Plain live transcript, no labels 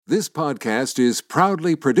This podcast is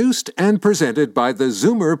proudly produced and presented by the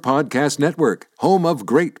Zoomer Podcast Network, home of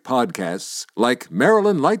great podcasts like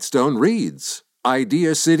Marilyn Lightstone Reads,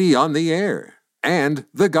 Idea City on the Air, and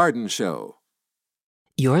The Garden Show.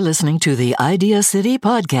 You're listening to the Idea City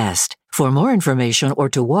podcast. For more information or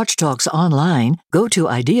to watch talks online, go to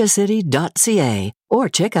ideacity.ca or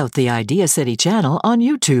check out the Idea City channel on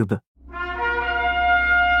YouTube.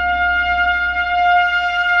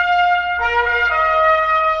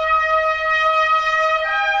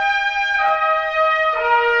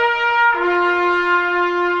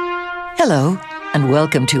 Hello, and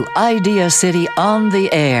welcome to Idea City on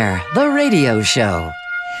the Air, the radio show.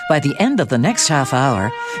 By the end of the next half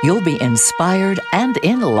hour, you'll be inspired and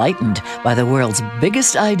enlightened by the world's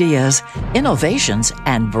biggest ideas, innovations,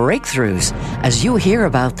 and breakthroughs as you hear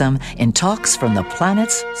about them in talks from the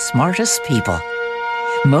planet's smartest people.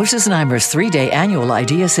 Moses Neimer's 3-day annual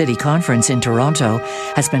Idea City conference in Toronto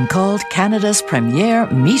has been called Canada's premier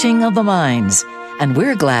meeting of the minds, and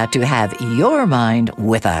we're glad to have your mind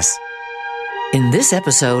with us. In this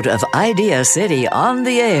episode of Idea City on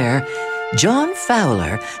the Air, John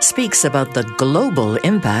Fowler speaks about the global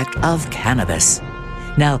impact of cannabis.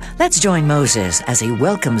 Now, let's join Moses as he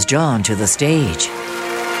welcomes John to the stage.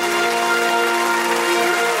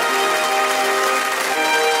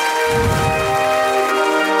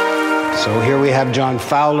 So here we have John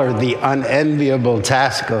Fowler, the unenviable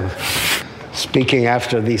task of speaking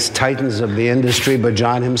after these titans of the industry, but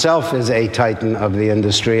John himself is a titan of the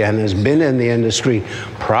industry and has been in the industry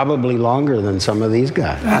probably longer than some of these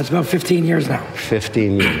guys. It's about 15 years now.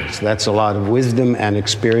 15 years. That's a lot of wisdom and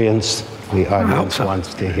experience the audience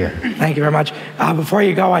wants to hear. Thank you very much. Before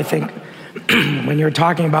you go, I think when you were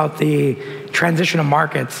talking about the transition of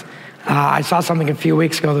markets, I saw something a few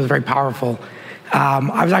weeks ago that was very powerful.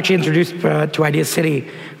 I was actually introduced to Idea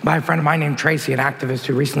City by a friend of mine named Tracy, an activist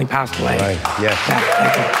who recently passed away. Right, yes.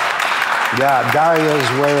 Yeah, Daria's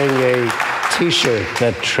wearing a T-shirt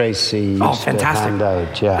that Tracy used to hand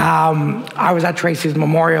out. Yeah. I was at Tracy's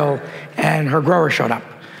memorial, and her grower showed up.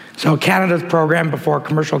 So Canada's program before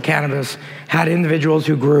commercial cannabis had individuals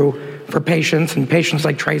who grew for patients, and patients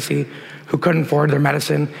like Tracy who couldn't afford their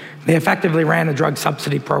medicine. They effectively ran a drug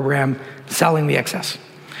subsidy program selling the excess.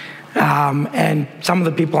 And some of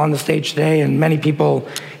the people on the stage today and many people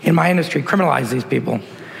in my industry criminalize these people.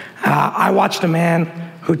 I watched a man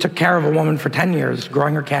who took care of a woman for 10 years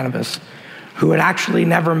growing her cannabis, who had actually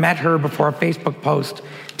never met her before a Facebook post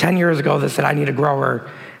 10 years ago that said, I need a grower,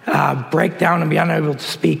 break down and be unable to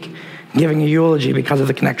speak, giving a eulogy because of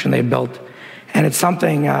the connection they built. And it's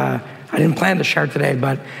something I didn't plan to share today,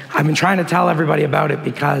 but I've been trying to tell everybody about it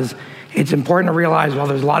because it's important to realize while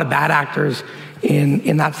there's a lot of bad actors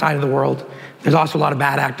in that side of the world, there's also a lot of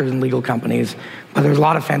bad actors in legal companies, but there's a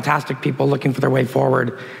lot of fantastic people looking for their way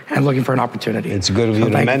forward and looking for an opportunity. It's good of you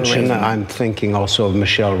to mention. I'm thinking also of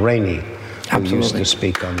Michelle Rainey, who used to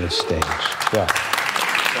speak on this stage. Yeah.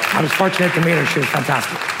 I was fortunate to meet her. She was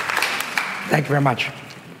fantastic. Thank you very much.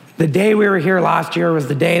 The day we were here last year was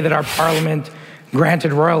the day that our parliament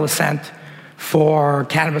granted royal assent for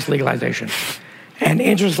cannabis legalization. And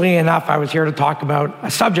interestingly enough, I was here to talk about a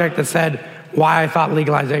subject that said why I thought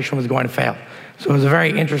legalization was going to fail. So it was a very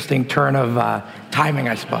interesting turn of timing,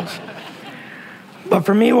 I suppose. But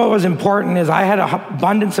for me, what was important is I had an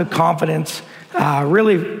abundance of confidence,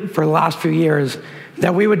 really for the last few years,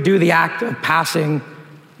 that we would do the act of passing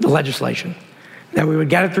the legislation, that we would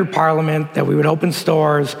get it through Parliament, that we would open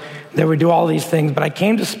stores, that we would do all these things. But I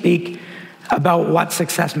came to speak about what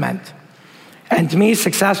success meant. And to me,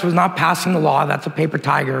 success was not passing the law. That's a paper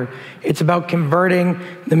tiger. It's about converting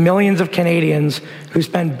the millions of Canadians who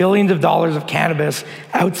spend billions of dollars of cannabis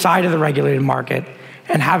outside of the regulated market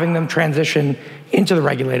and having them transition into the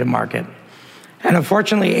regulated market. And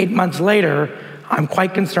unfortunately, 8 months later, I'm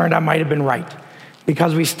quite concerned I might have been right,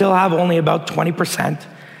 because we still have only about 20%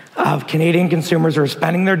 of Canadian consumers who are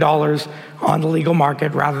spending their dollars on the legal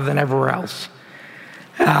market rather than everywhere else.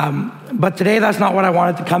 But today, that's not what I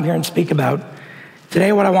wanted to come here and speak about.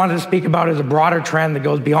 Today, what I wanted to speak about is a broader trend that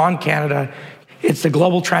goes beyond Canada. It's the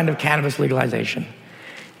global trend of cannabis legalization.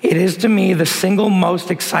 It is, to me, the single most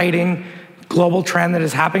exciting global trend that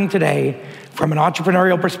is happening today from an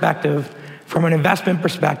entrepreneurial perspective, from an investment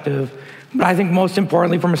perspective, but I think most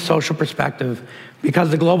importantly from a social perspective,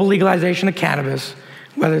 because the global legalization of cannabis,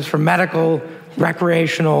 whether it's for medical,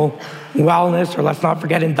 recreational, wellness, or let's not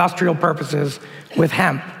forget industrial purposes with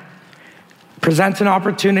hemp, presents an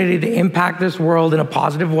opportunity to impact this world in a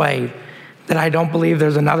positive way that I don't believe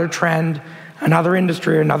there's another trend, another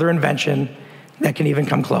industry, or another invention that can even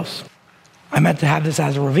come close. I meant to have this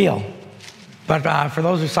as a reveal, But for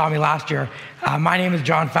those who saw me last year, my name is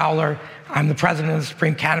John Fowler. I'm the president of the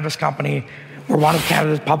Supreme Cannabis Company. We're one of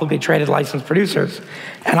Canada's publicly traded licensed producers.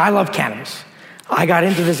 And I love cannabis. I got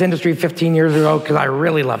into this industry 15 years ago because I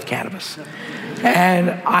really love cannabis.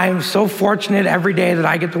 And I'm so fortunate every day that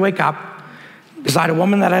I get to wake up beside a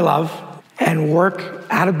woman that I love and work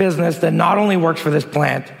at a business that not only works for this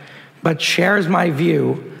plant, but shares my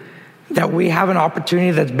view that we have an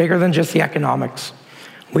opportunity that's bigger than just the economics.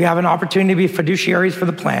 We have an opportunity to be fiduciaries for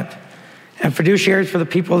the plant and fiduciaries for the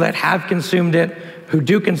people that have consumed it, who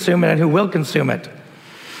do consume it, and who will consume it.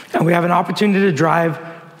 And we have an opportunity to drive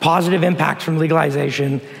positive impacts from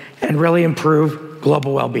legalization and really improve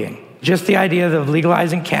global well-being. Just the idea of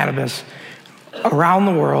legalizing cannabis around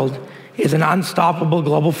the world is an unstoppable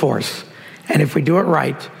global force. And if we do it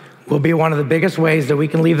right, will be one of the biggest ways that we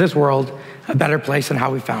can leave this world a better place than how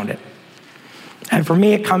we found it. And for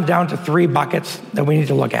me, it comes down to 3 buckets that we need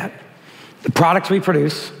to look at: the products we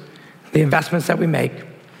produce, the investments that we make,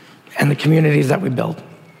 and the communities that we build.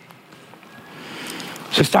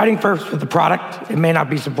 So starting first with the product, it may not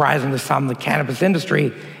be surprising to some, the cannabis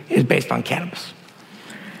industry is based on cannabis.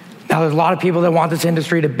 Now, there's a lot of people that want this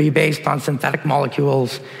industry to be based on synthetic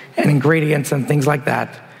molecules and ingredients and things like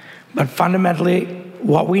that. But fundamentally,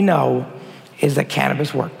 what we know is that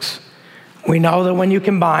cannabis works. We know that when you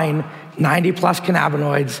combine 90 plus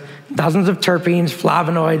cannabinoids, dozens of terpenes,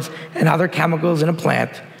 flavonoids, and other chemicals in a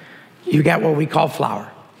plant, you get what we call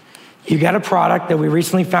flower. You get a product that we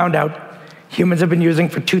recently found out humans have been using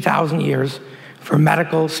for 2,000 years for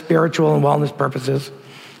medical, spiritual, and wellness purposes,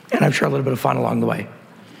 and I'm sure a little bit of fun along the way.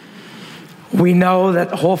 We know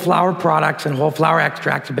that whole flower products and whole flower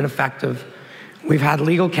extracts have been effective. We've had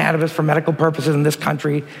legal cannabis for medical purposes in this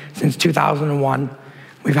country since 2001.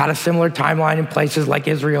 We've had a similar timeline in places like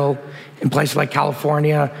Israel, in places like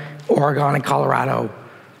California, Oregon, and Colorado.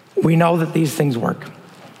 We know that these things work.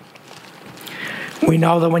 We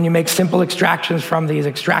know that when you make simple extractions from these,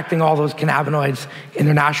 extracting all those cannabinoids in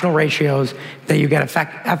their national ratios, that you get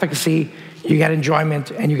efficacy, you get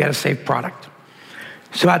enjoyment, and you get a safe product.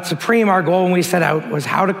 So at Supreme, our goal when we set out was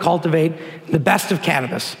how to cultivate the best of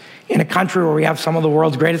cannabis in a country where we have some of the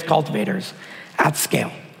world's greatest cultivators at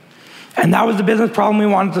scale. And that was the business problem we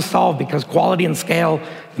wanted to solve, because quality and scale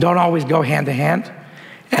don't always go hand to hand,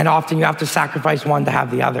 and often you have to sacrifice one to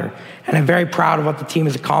have the other. And I'm very proud of what the team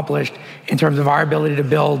has accomplished in terms of our ability to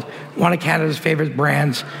build one of Canada's favorite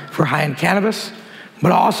brands for high-end cannabis,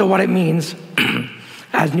 but also what it means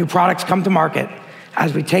as new products come to market,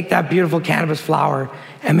 as we take that beautiful cannabis flower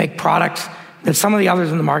and make products that some of the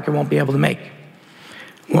others in the market won't be able to make.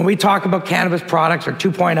 When we talk about cannabis products or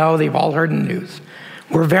 2.0, they've all heard in the news.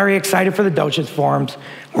 We're very excited for the dosage forms.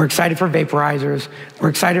 We're excited for vaporizers. We're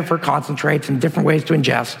excited for concentrates and different ways to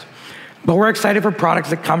ingest. But we're excited for products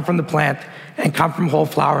that come from the plant and come from whole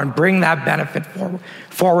flower and bring that benefit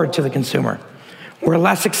forward to the consumer. We're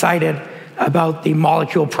less excited about the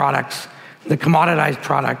molecule products, the commoditized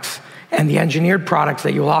products, and the engineered products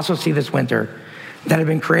that you'll also see this winter that have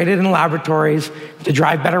been created in laboratories to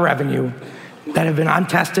drive better revenue, that have been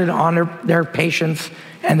untested on their patients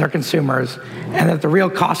and their consumers, and that the real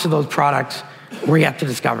cost of those products we're yet to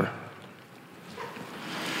discover.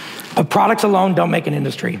 But products alone don't make an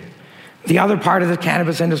industry. The other part of the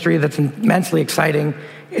cannabis industry that's immensely exciting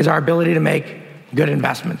is our ability to make good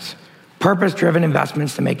investments, purpose-driven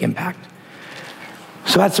investments to make impact.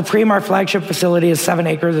 So at Supreme, our flagship facility is 7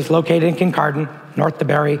 acres. It's located in Kincardine, north to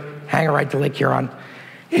Barrie, hanging right to Lake Huron.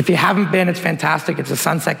 If you haven't been, it's fantastic. It's the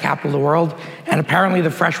sunset capital of the world, and apparently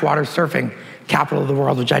the freshwater surfing capital of the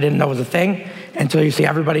world, which I didn't know was a thing until you see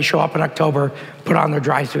everybody show up in October, put on their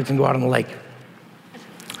dry suits, and go out on the lake.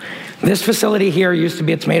 This facility here used to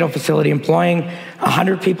be a tomato facility employing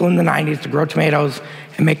 100 people in the 90s to grow tomatoes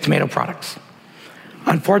and make tomato products.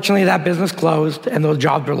 Unfortunately, that business closed and those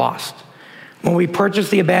jobs were lost. When we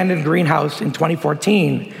purchased the abandoned greenhouse in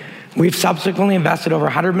 2014, we've subsequently invested over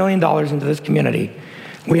 $100 million into this community.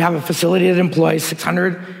 We have a facility that employs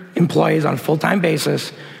 600 employees on a full-time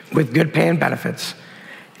basis with good pay and benefits.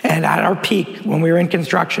 And at our peak, when we were in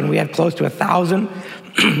construction, we had close to 1,000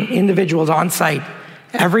 individuals on site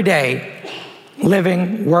every day,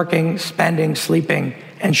 living, working, spending, sleeping,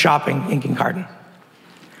 and shopping in Kincardine.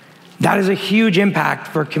 That is a huge impact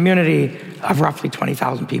for a community of roughly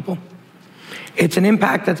 20,000 people. It's an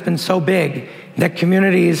impact that's been so big that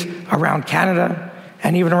communities around Canada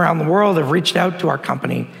and even around the world have reached out to our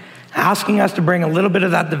company, asking us to bring a little bit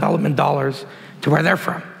of that development dollars to where they're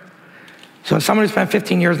from. So as someone who spent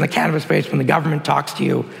 15 years in the cannabis space, when the government talks to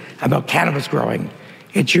you about cannabis growing,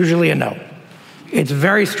 it's usually a no. It's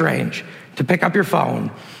very strange to pick up your phone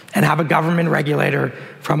and have a government regulator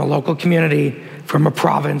from a local community, from a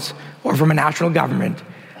province, or from a national government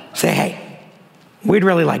say, hey, we'd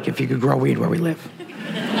really like if you could grow weed where we live.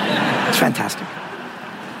 It's fantastic.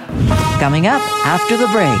 Coming up after the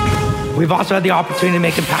break. We've also had the opportunity to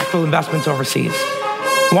make impactful investments overseas.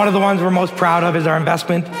 One of the ones we're most proud of is our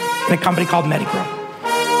investment in a company called Medigrow.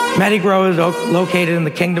 Medigrow is located in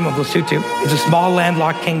the Kingdom of Lesotho. It's a small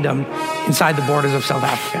landlocked kingdom inside the borders of South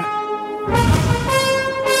Africa.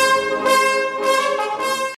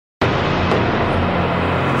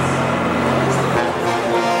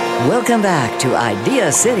 Welcome back to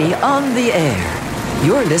Idea City on the Air.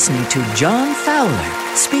 You're listening to John Fowler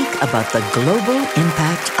speak about the global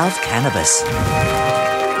impact of cannabis.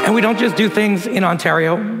 And we don't just do things in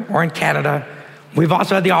Ontario or in Canada. We've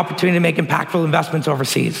also had the opportunity to make impactful investments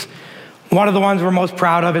overseas. One of the ones we're most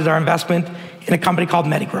proud of is our investment in a company called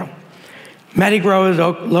Medigrow. Medigrow is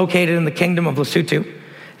located in the Kingdom of Lesotho.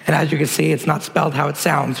 And as you can see, it's not spelled how it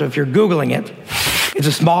sounds. So if you're Googling it, it's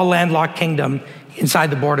a small landlocked kingdom inside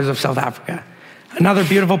the borders of South Africa. Another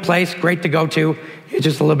beautiful place, great to go to. It's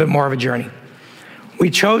just a little bit more of a journey. We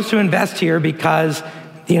chose to invest here because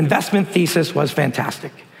the investment thesis was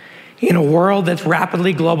fantastic. In a world that's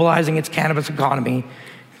rapidly globalizing its cannabis economy,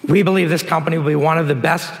 we believe this company will be one of the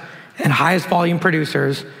best and highest volume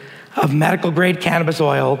producers of medical grade cannabis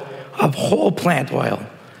oil, of whole plant oil,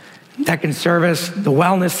 that can service the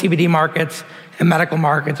wellness CBD markets and medical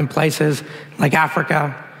markets in places like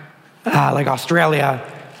Africa, like Australia,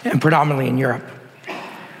 and predominantly in Europe.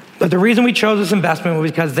 But the reason we chose this investment was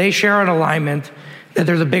because they share an alignment that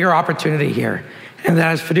there's a bigger opportunity here, and that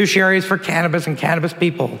as fiduciaries for cannabis and cannabis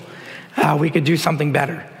people, we could do something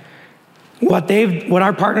better. What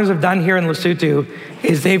our partners have done here in Lesotho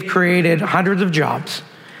is they've created hundreds of jobs.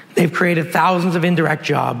 They've created thousands of indirect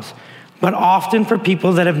jobs, but often for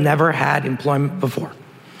people that have never had employment before.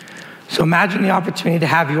 So imagine the opportunity to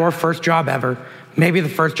have your first job ever, maybe the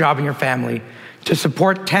first job in your family, to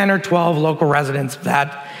support 10 or 12 local residents of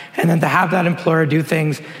that, and then to have that employer do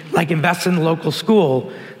things like invest in the local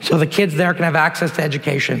school so the kids there can have access to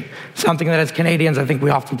education, something that as Canadians I think we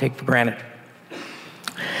often take for granted.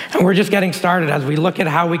 And we're just getting started as we look at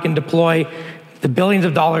how we can deploy the billions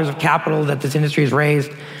of dollars of capital that this industry has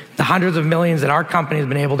raised, the hundreds of millions that our company has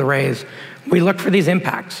been able to raise. We look for these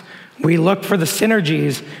impacts. We look for the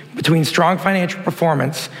synergies between strong financial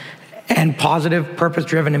performance and positive,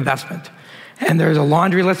 purpose-driven investment. And there's a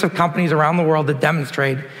laundry list of companies around the world that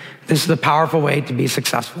demonstrate this is a powerful way to be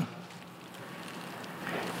successful.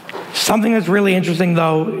 Something that's really interesting,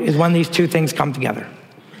 though, is when these two things come together.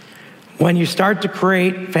 When you start to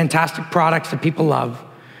create fantastic products that people love,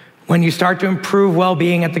 when you start to improve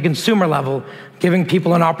well-being at the consumer level, giving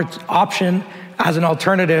people an option as an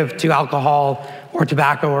alternative to alcohol or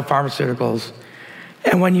tobacco or pharmaceuticals,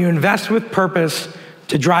 and when you invest with purpose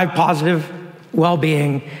to drive positive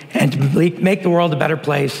well-being and to make the world a better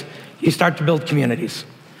place, you start to build communities.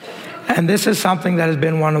 And this is something that has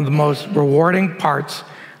been one of the most rewarding parts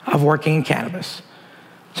of working in cannabis.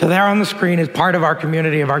 So there on the screen is part of our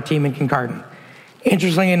community, of our team in Kincardine.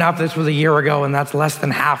 Interestingly enough, this was a year ago, and that's less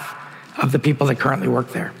than half of the people that currently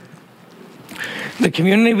work there. The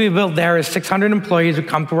community we built there is 600 employees who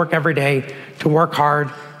come to work every day to work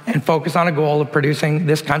hard and focus on a goal of producing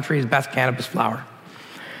this country's best cannabis flower.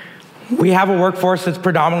 We have a workforce that's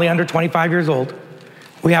predominantly under 25 years old.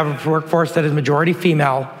 We have a workforce that is majority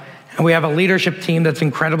female, and we have a leadership team that's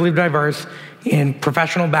incredibly diverse in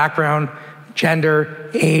professional background,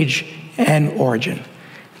 gender, age, and origin.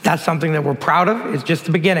 That's something that we're proud of. It's just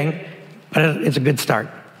the beginning, but it's a good start.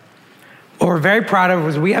 What we're very proud of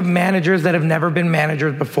is we have managers that have never been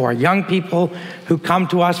managers before, young people who come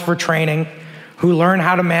to us for training, who learn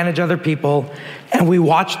how to manage other people, and we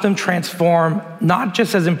watch them transform, not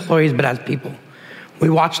just as employees, but as people. We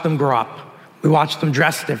watch them grow up. We watch them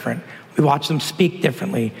dress different. We watch them speak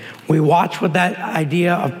differently. We watch what that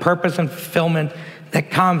idea of purpose and fulfillment that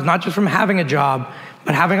comes not just from having a job,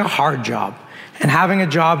 but having a hard job, and having a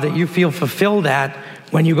job that you feel fulfilled at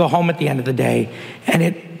when you go home at the end of the day. And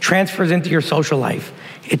it transfers into your social life.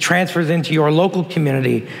 It transfers into your local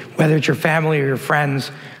community, whether it's your family or your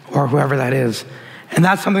friends or whoever that is. And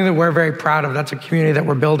that's something that we're very proud of. That's a community that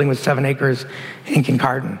we're building with 7 acres in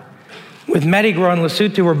Kincardine. With Medigrow in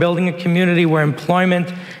Lesotho, we're building a community where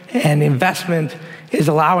employment and investment is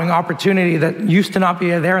allowing opportunity that used to not be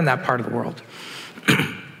there in that part of the world.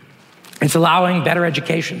 It's allowing better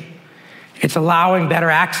education. It's allowing better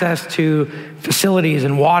access to facilities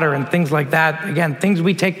and water and things like that. Again, things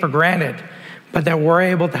we take for granted, but that we're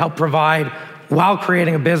able to help provide while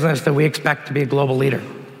creating a business that we expect to be a global leader.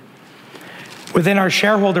 Within our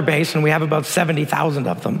shareholder base, and we have about 70,000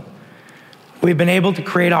 of them, we've been able to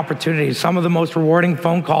create opportunities. Some of the most rewarding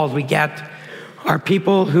phone calls we get are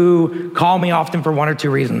people who call me often for one or two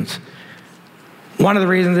reasons. One of the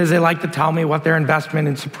reasons is they like to tell me what their investment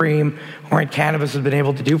in Supreme or in cannabis has been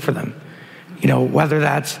able to do for them. Whether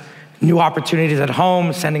that's new opportunities at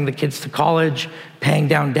home, sending the kids to college, paying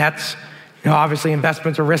down debts. Obviously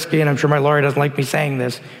investments are risky, and I'm sure my lawyer doesn't like me saying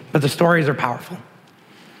this, but the stories are powerful.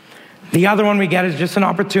 The other one we get is just an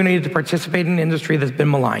opportunity to participate in an industry that's been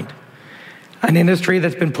maligned, an industry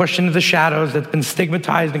that's been pushed into the shadows, that's been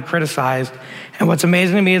stigmatized and criticized. And what's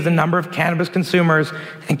amazing to me is the number of cannabis consumers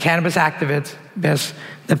and cannabis activists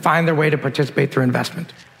that find their way to participate through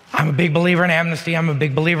investment. I'm a big believer in amnesty, I'm a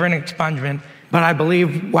big believer in expungement, but I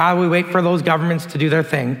believe while we wait for those governments to do their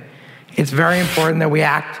thing, it's very important that we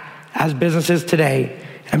act as businesses today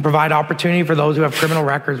and provide opportunity for those who have criminal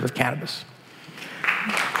records with cannabis.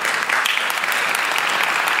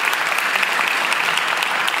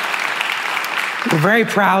 We're very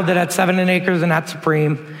proud that at 7 Acres and at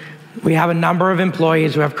Supreme, we have a number of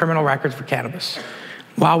employees who have criminal records for cannabis.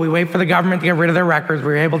 While we wait for the government to get rid of their records,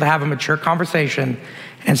 we're able to have a mature conversation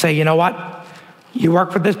and say, you know what? You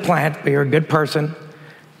work for this plant, but you're a good person.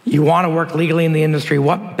 You want to work legally in the industry.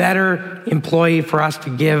 What better employee for us to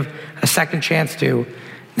give a second chance to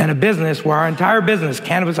than a business where our entire business,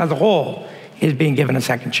 cannabis as a whole, is being given a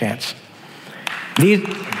second chance.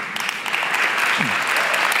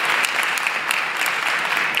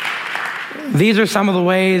 These are some of the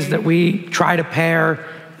ways that we try to pair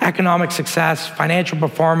economic success, financial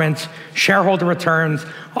performance, shareholder returns,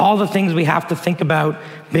 all the things we have to think about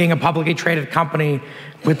being a publicly traded company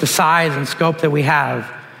with the size and scope that we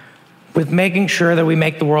have, with making sure that we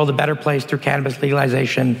make the world a better place through cannabis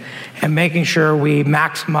legalization and making sure we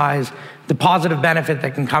maximize the positive benefit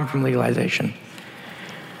that can come from legalization.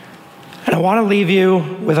 And I want to leave you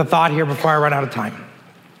with a thought here before I run out of time.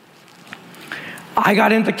 I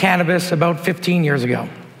got into cannabis about 15 years ago.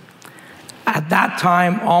 At that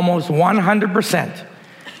time, almost 100%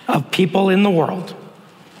 of people in the world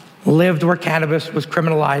lived where cannabis was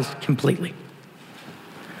criminalized completely.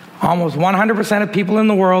 Almost 100% of people in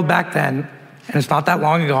the world back then, and it's not that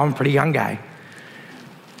long ago, I'm a pretty young guy,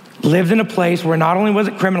 lived in a place where not only was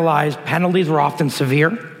it criminalized, penalties were often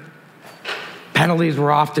severe. Penalties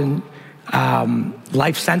were often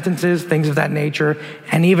life sentences, things of that nature,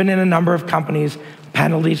 and even in a number of companies,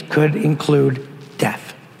 penalties could include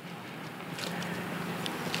death.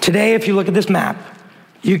 Today, if you look at this map,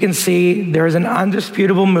 you can see there is an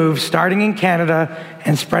undisputable move starting in Canada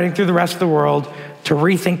and spreading through the rest of the world to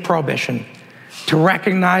rethink prohibition, to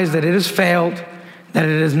recognize that it has failed, that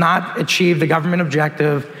it has not achieved the government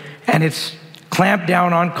objective, and it's clamped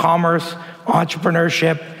down on commerce,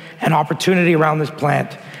 entrepreneurship, and opportunity around this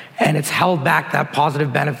plant, and it's held back that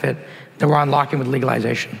positive benefit that we're unlocking with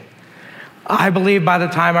legalization. I believe by the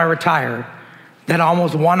time I retire, that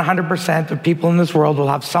almost 100% of people in this world will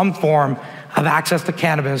have some form of access to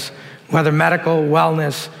cannabis, whether medical,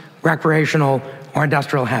 wellness, recreational, or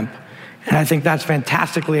industrial hemp. And I think that's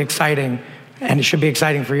fantastically exciting, and it should be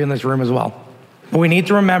exciting for you in this room as well. But we need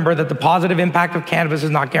to remember that the positive impact of cannabis is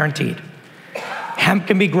not guaranteed. Hemp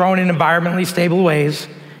can be grown in environmentally stable ways.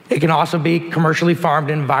 It can also be commercially farmed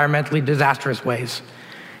in environmentally disastrous ways.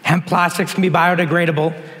 Hemp plastics can be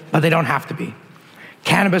biodegradable, but they don't have to be.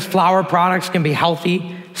 Cannabis flower products can be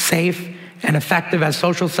healthy, safe, and effective as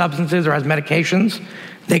social substances or as medications.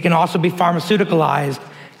 They can also be pharmaceuticalized,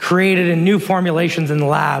 created in new formulations in the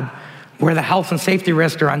lab where the health and safety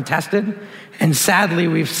risks are untested. And sadly,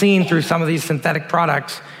 we've seen through some of these synthetic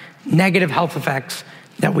products negative health effects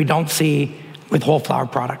that we don't see with whole flower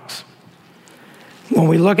products. When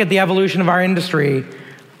we look at the evolution of our industry,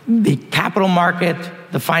 the capital market,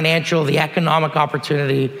 the financial, the economic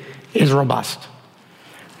opportunity is robust.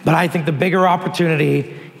 But I think the bigger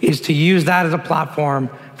opportunity is to use that as a platform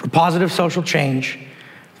for positive social change,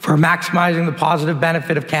 for maximizing the positive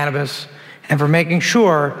benefit of cannabis, and for making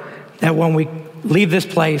sure that when we leave this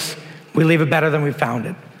place, we leave it better than we found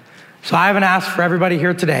it. So I have an ask for everybody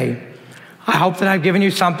here today. I hope that I've given you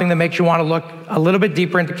something that makes you want to look a little bit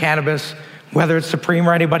deeper into cannabis, whether it's Supreme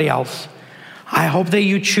or anybody else. I hope that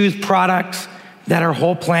you choose products that are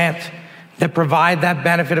whole plant, that provide that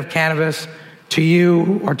benefit of cannabis to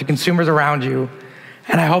you or to consumers around you.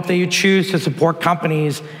 And I hope that you choose to support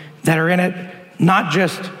companies that are in it, not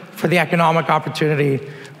just for the economic opportunity,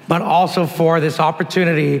 but also for this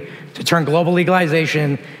opportunity to turn global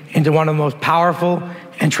legalization into one of the most powerful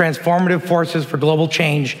and transformative forces for global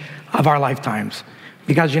change of our lifetimes.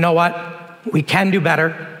 Because you know what? We can do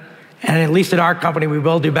better, and at least at our company, we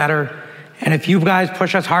will do better. And if you guys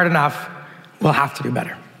push us hard enough, we'll have to do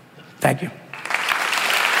better. Thank you.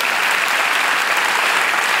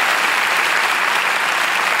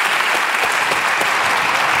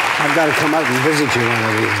 I've got to come out and visit you one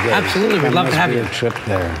of these days. Absolutely, we'd love to have you. That must be a trip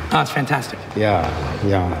there. Oh, it's fantastic. Yeah.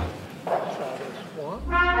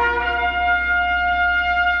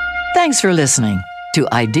 Thanks for listening to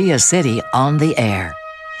Idea City on the Air.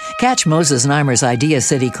 Catch Moses Neimer's Idea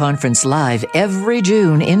City Conference live every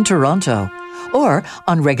June in Toronto or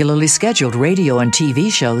on regularly scheduled radio and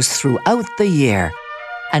TV shows throughout the year.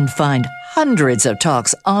 And find hundreds of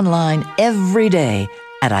talks online every day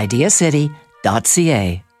at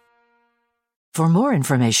ideacity.ca. For more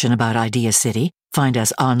information about Idea City, find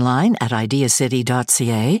us online at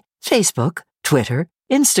ideacity.ca, Facebook, Twitter,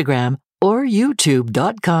 Instagram, or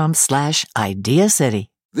youtube.com/ideacity.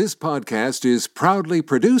 This podcast is proudly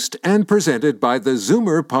produced and presented by the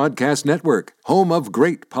Zoomer Podcast Network, home of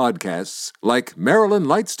great podcasts like Marilyn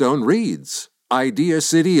Lightstone Reads, Idea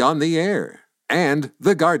City on the Air, and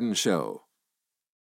The Garden Show.